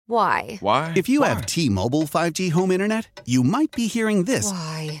Why? Why? If you have T-Mobile 5G home internet, you might be hearing this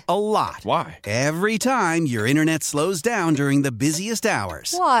Why? a lot. Why? Every time your internet slows down during the busiest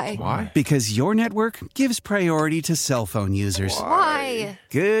hours. Why? Why? Because your network gives priority to cell phone users. Why?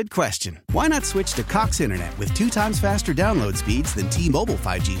 Good question. Why not switch to Cox Internet with 2 times faster download speeds than T-Mobile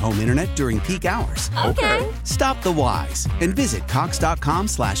 5G home internet during peak hours? Okay. Stop the whys and visit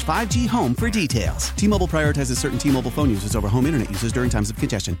cox.com/5G home for details. T-Mobile prioritizes certain T-Mobile phone users over home internet users during times of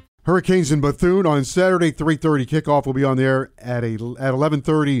congestion. Hurricanes in Bethune on Saturday, 3:30 kickoff will be on there at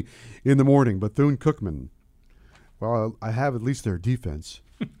 11:30 in the morning. Bethune-Cookman. Well, I have at least their defense.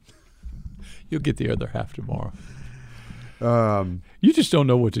 You'll get the other half tomorrow. You just don't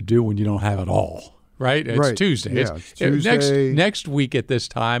know what to do when you don't have it all, right? It's right. Tuesday. Yeah, it's Tuesday. Next week at this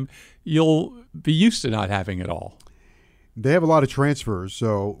time, you'll be used to not having it all. They have a lot of transfers,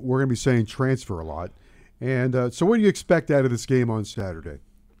 so we're going to be saying transfer a lot. And so what do you expect out of this game on Saturday?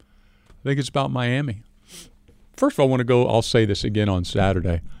 I think it's about Miami. First of all, I'll say this again on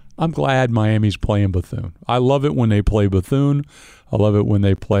Saturday. I'm glad Miami's playing Bethune. I love it when they play Bethune. I love it when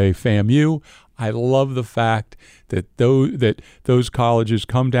they play FAMU. I love the fact that those colleges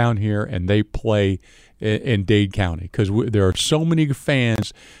come down here and they play in Dade County, because there are so many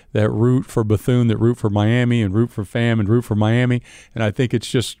fans that root for Bethune, that root for Miami, and root for FAM, and root for Miami. And I think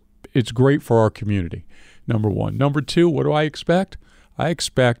it's great for our community, number one. Number two, what do I expect? I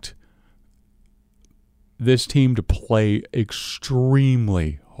expect this team to play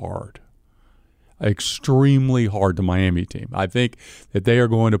extremely hard the Miami team. I think that they are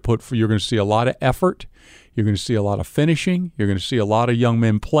going to you're going to see a lot of effort. You're going to see a lot of finishing. You're going to see a lot of young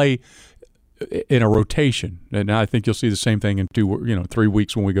men play in a rotation. And I think you'll see the same thing in 3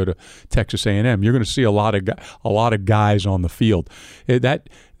 weeks when we go to Texas A&M. You're going to see a lot of guys on the field. That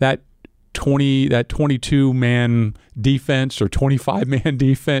 22-man defense or 25-man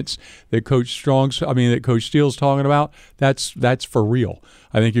defense that Coach Steele's talking about, that's for real.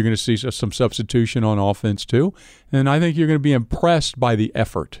 I think you're going to see some substitution on offense too, and I think you're going to be impressed by the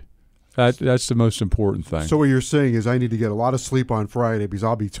effort. That's the most important thing. So what you're saying is I need to get a lot of sleep on Friday because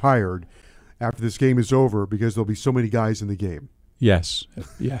I'll be tired after this game is over because there'll be so many guys in the game. Yes.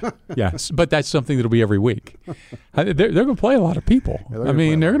 Yeah. Yes. But that's something that'll be every week. They're going to play a lot of people. They're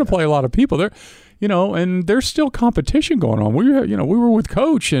going to play a lot of people. And there's still competition going on. We were with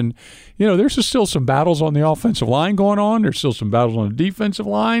Coach, and there's still some battles on the offensive line going on. There's still some battles on the defensive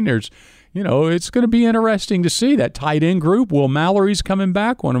line. It's going to be interesting to see that tight end group. Will Mallory's coming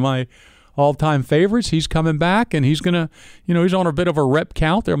back, one of my all-time favorites. He's coming back, and he's going to, he's on a bit of a rep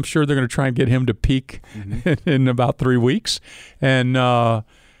count. I'm sure they're going to try and get him to peak in about 3 weeks. And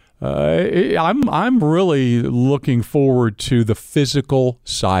I'm really looking forward to the physical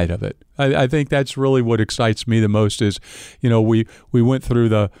side of it. I think that's really what excites me the most is, we went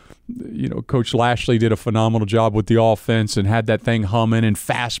through Coach Lashley did a phenomenal job with the offense and had that thing humming and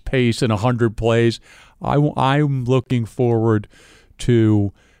fast-paced and 100 plays. I'm looking forward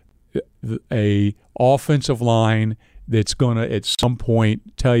to a offensive line that's going to at some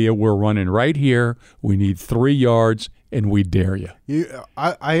point tell you we're running right here, we need 3 yards, and we dare you.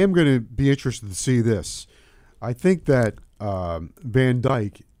 I am going to be interested to see this. I think that Van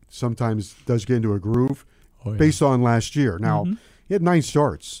Dyke sometimes does get into a groove based on last year. Now, he had 9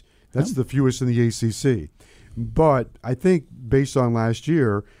 starts. That's the fewest in the ACC. But I think based on last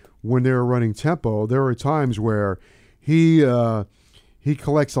year, when they were running tempo, there are times where he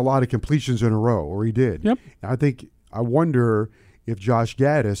collects a lot of completions in a row, or he did. Yep. I wonder if Josh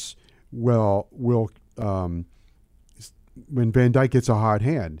Gaddis will when Van Dyke gets a hot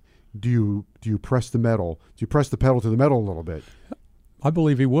hand, do you press the metal? Do you press the pedal to the metal a little bit? I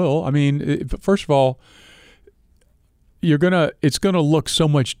believe he will. I mean, first of all, it's gonna look so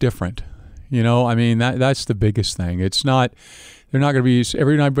much different. That's the biggest thing. It's not. They're not going to be.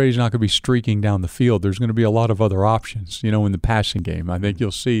 Everybody's not going to be streaking down the field. There's going to be a lot of other options. In the passing game, I think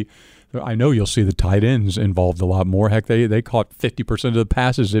you'll see. I know you'll see the tight ends involved a lot more. Heck, they caught 50% of the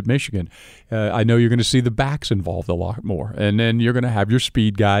passes at Michigan. I know you're going to see the backs involved a lot more, and then you're going to have your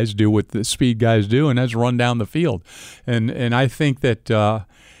speed guys do what the speed guys do, and that's run down the field. And I think that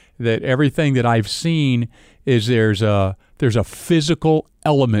that everything that I've seen is there's a physical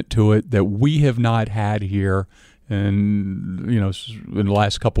element to it that we have not had here. And in the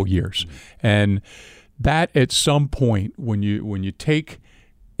last couple of years, and that at some point when you take,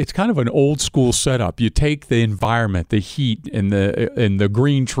 it's kind of an old school setup. You take the environment, the heat, and the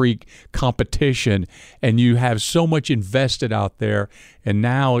Green Tree competition, and you have so much invested out there, and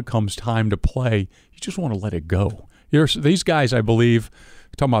now it comes time to play. You just want to let it go. These guys, I believe,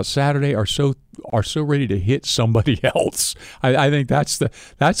 talking about Saturday are so ready to hit somebody else. I think that's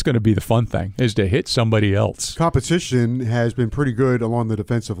going to be the fun thing, is to hit somebody else. Competition has been pretty good along the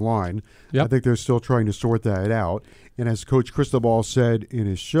defensive line. Yep. I think they're still trying to sort that out. And as Coach Cristobal said in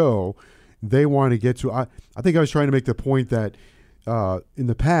his show, they want to get to. I think I was trying to make the point that in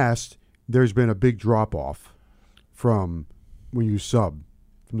the past there's been a big drop off from when you sub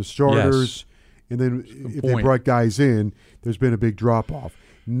from the starters. Yes. And then if they brought guys in, there's been a big drop-off.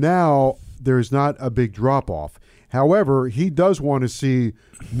 Now there's not a big drop-off. However, he does want to see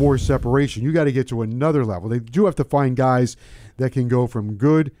more separation. You got to get to another level. They do have to find guys that can go from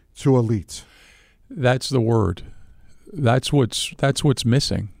good to elite. That's the word. That's what's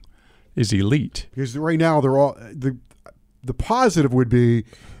missing, is elite. Because right now they're all the positive would be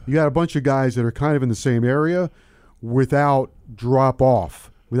you got a bunch of guys that are kind of in the same area without drop-off.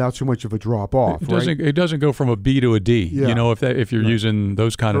 Without too much of a drop off, it doesn't go from a B to a D. Yeah. You know, if you're using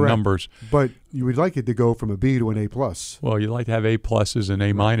those kind of numbers. But you would like it to go from a B to an A plus. Well, you like to have A pluses and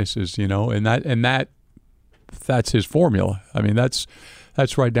A minuses, you know, and that's his formula. I mean, that's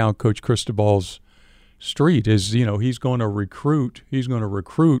right down Coach Cristobal's street. Is, you know, he's going to recruit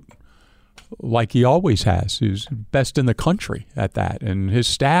like he always has. He's best in the country at that, and his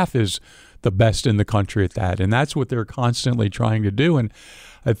staff is the best in the country at that, and that's what they're constantly trying to do. And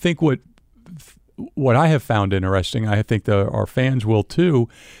I think what I have found interesting, I think our fans will too,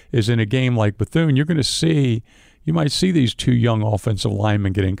 is in a game like Bethune, you might see these two young offensive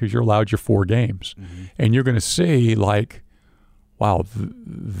linemen get in because you're allowed your 4 games, and you're going to see like, wow,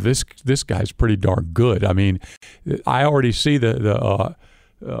 this guy's pretty darn good. I mean, I already see the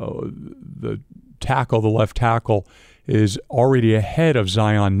tackle, the left tackle, is already ahead of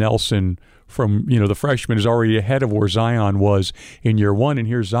Zion Nelson. From, you know, the freshman is already ahead of where Zion was in year 1, and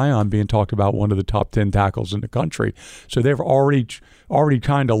here's Zion being talked about one of the top 10 tackles in the country. So they've already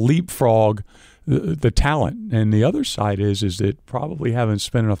trying to leapfrog the talent. And the other side is that probably haven't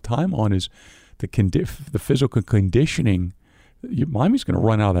spent enough time on is the physical conditioning. Miami's going to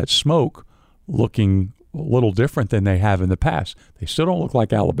run out of that smoke looking a little different than they have in the past. They still don't look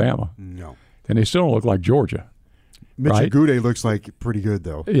like Alabama. No. And they still don't look like Georgia. Mitch right? Agude looks like pretty good,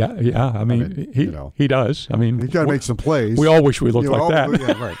 though. Yeah. I mean he does. I mean, he's got to make some plays. We all wish we looked like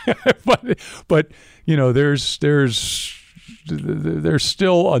that. Yeah, right. but you know, there's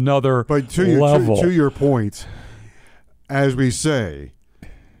still another level. To your point, as we say,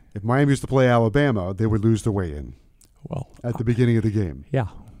 if Miami used to play Alabama, they would lose the weigh-in. Well, at the beginning of the game. Yeah.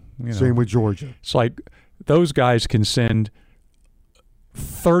 Same with Georgia. It's like those guys can send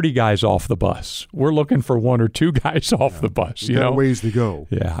 30 guys off the bus. We're looking for 1 or 2 guys off the bus. You know, ways to go.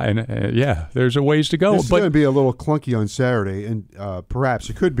 Yeah, and there's a ways to go. This is going to be a little clunky on Saturday, and perhaps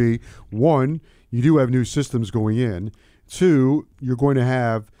it could be 1. You do have new systems going in. 2, you're going to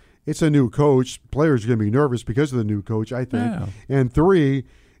have it's a new coach. Players are going to be nervous because of the new coach, I think. Yeah. And 3,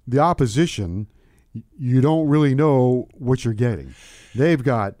 the opposition. You don't really know what you're getting. They've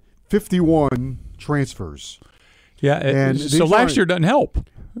got 51 transfers. Yeah, and so last year doesn't help.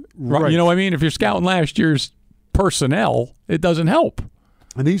 Right. You know what I mean? If you're scouting last year's personnel, it doesn't help.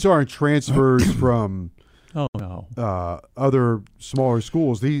 And these aren't transfers from other smaller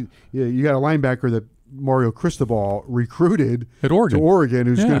schools. You got a linebacker that Mario Cristobal recruited at Oregon. To Oregon,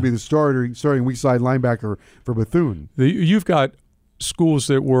 who's going to be the starting weak side linebacker for Bethune. You've got schools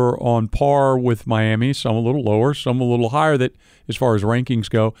that were on par with Miami, some a little lower, some a little higher, that as far as rankings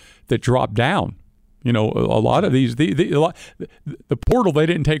go, that dropped down. You know, a lot of these, the portal they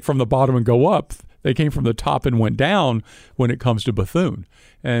didn't take from the bottom and go up. They came from the top and went down when it comes to Bethune,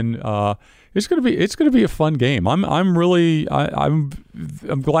 and it's gonna be a fun game. I'm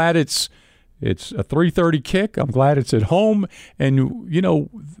glad it's a 3:30 kick. I'm glad it's at home, and you know,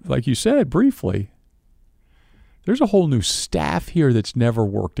 like you said briefly, there's a whole new staff here that's never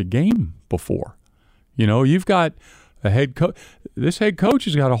worked a game before. You know, you've got a head coach. This head coach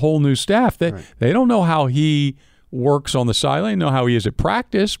has got a whole new staff. They don't know how he works on the sideline, know how he is at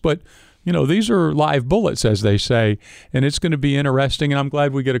practice, but you know, these are live bullets, as they say, and it's going to be interesting. And I'm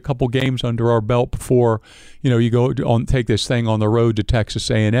glad we get a couple games under our belt before, you know, you go on take this thing on the road to Texas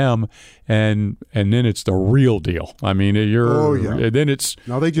A&M, and then it's the real deal. I mean, then it's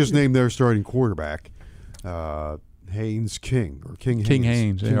now they just named their starting quarterback. Haynes King or King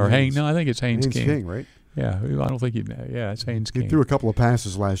Haynes. No, I think it's Haynes King, right? Yeah, I don't think it's Haynes King. He threw a couple of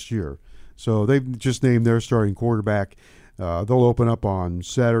passes last year. So they've just named their starting quarterback. They'll open up on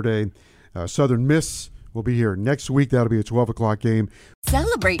Saturday. Southern Miss will be here next week. That'll be a 12 o'clock game.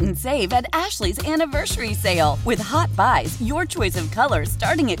 Celebrate and save at Ashley's Anniversary Sale. With Hot Buys, your choice of colors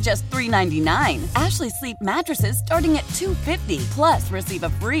starting at just $3.99. Ashley Sleep mattresses starting at $2.50. Plus, receive a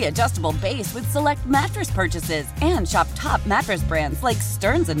free adjustable base with select mattress purchases. And shop top mattress brands like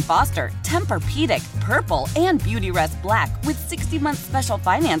Stearns & Foster, Tempur-Pedic, Purple, and Beautyrest Black with 60-month special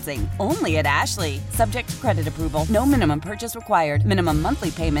financing. Only at Ashley. Subject to credit approval. No minimum purchase required. Minimum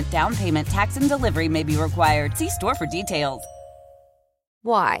monthly payment, down payment, tax, and delivery may be required. See store for details.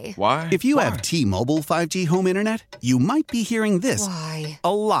 Why? If you have T-Mobile 5G home internet, you might be hearing this Why?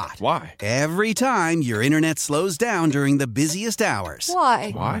 a lot. Why? Every time your internet slows down during the busiest hours.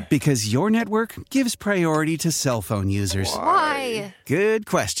 Why? Because your network gives priority to cell phone users. Why? Good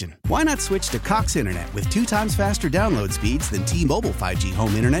question. Why not switch to Cox Internet with 2 times faster download speeds than T-Mobile 5G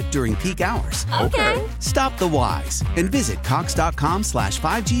home internet during peak hours? Okay. Stop the whys and visit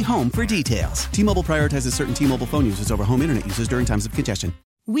cox.com/5G home for details. T-Mobile prioritizes certain T-Mobile phone users over home internet users during times of congestion.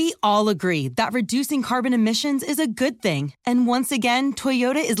 We all agree that reducing carbon emissions is a good thing. And once again,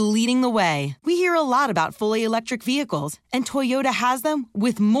 Toyota is leading the way. We hear a lot about fully electric vehicles, and Toyota has them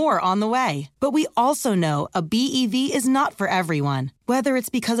with more on the way. But we also know a BEV is not for everyone, whether it's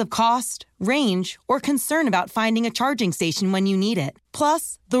because of cost, range, or concern about finding a charging station when you need it.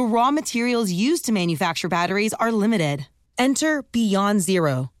 Plus, the raw materials used to manufacture batteries are limited. Enter Beyond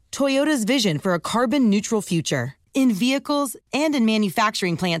Zero, Toyota's vision for a carbon-neutral future. In vehicles and in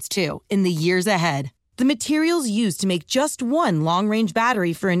manufacturing plants, too, in the years ahead. The materials used to make just one long-range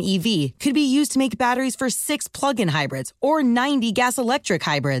battery for an EV could be used to make batteries for 6 plug-in hybrids or 90 gas-electric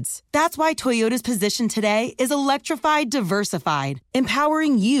hybrids. That's why Toyota's position today is electrified, diversified,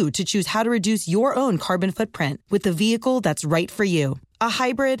 empowering you to choose how to reduce your own carbon footprint with the vehicle that's right for you. A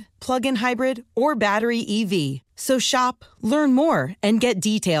hybrid, plug-in hybrid, or battery EV. So shop, learn more, and get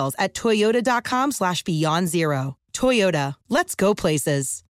details at toyota.com/beyondzero. Toyota, let's go places.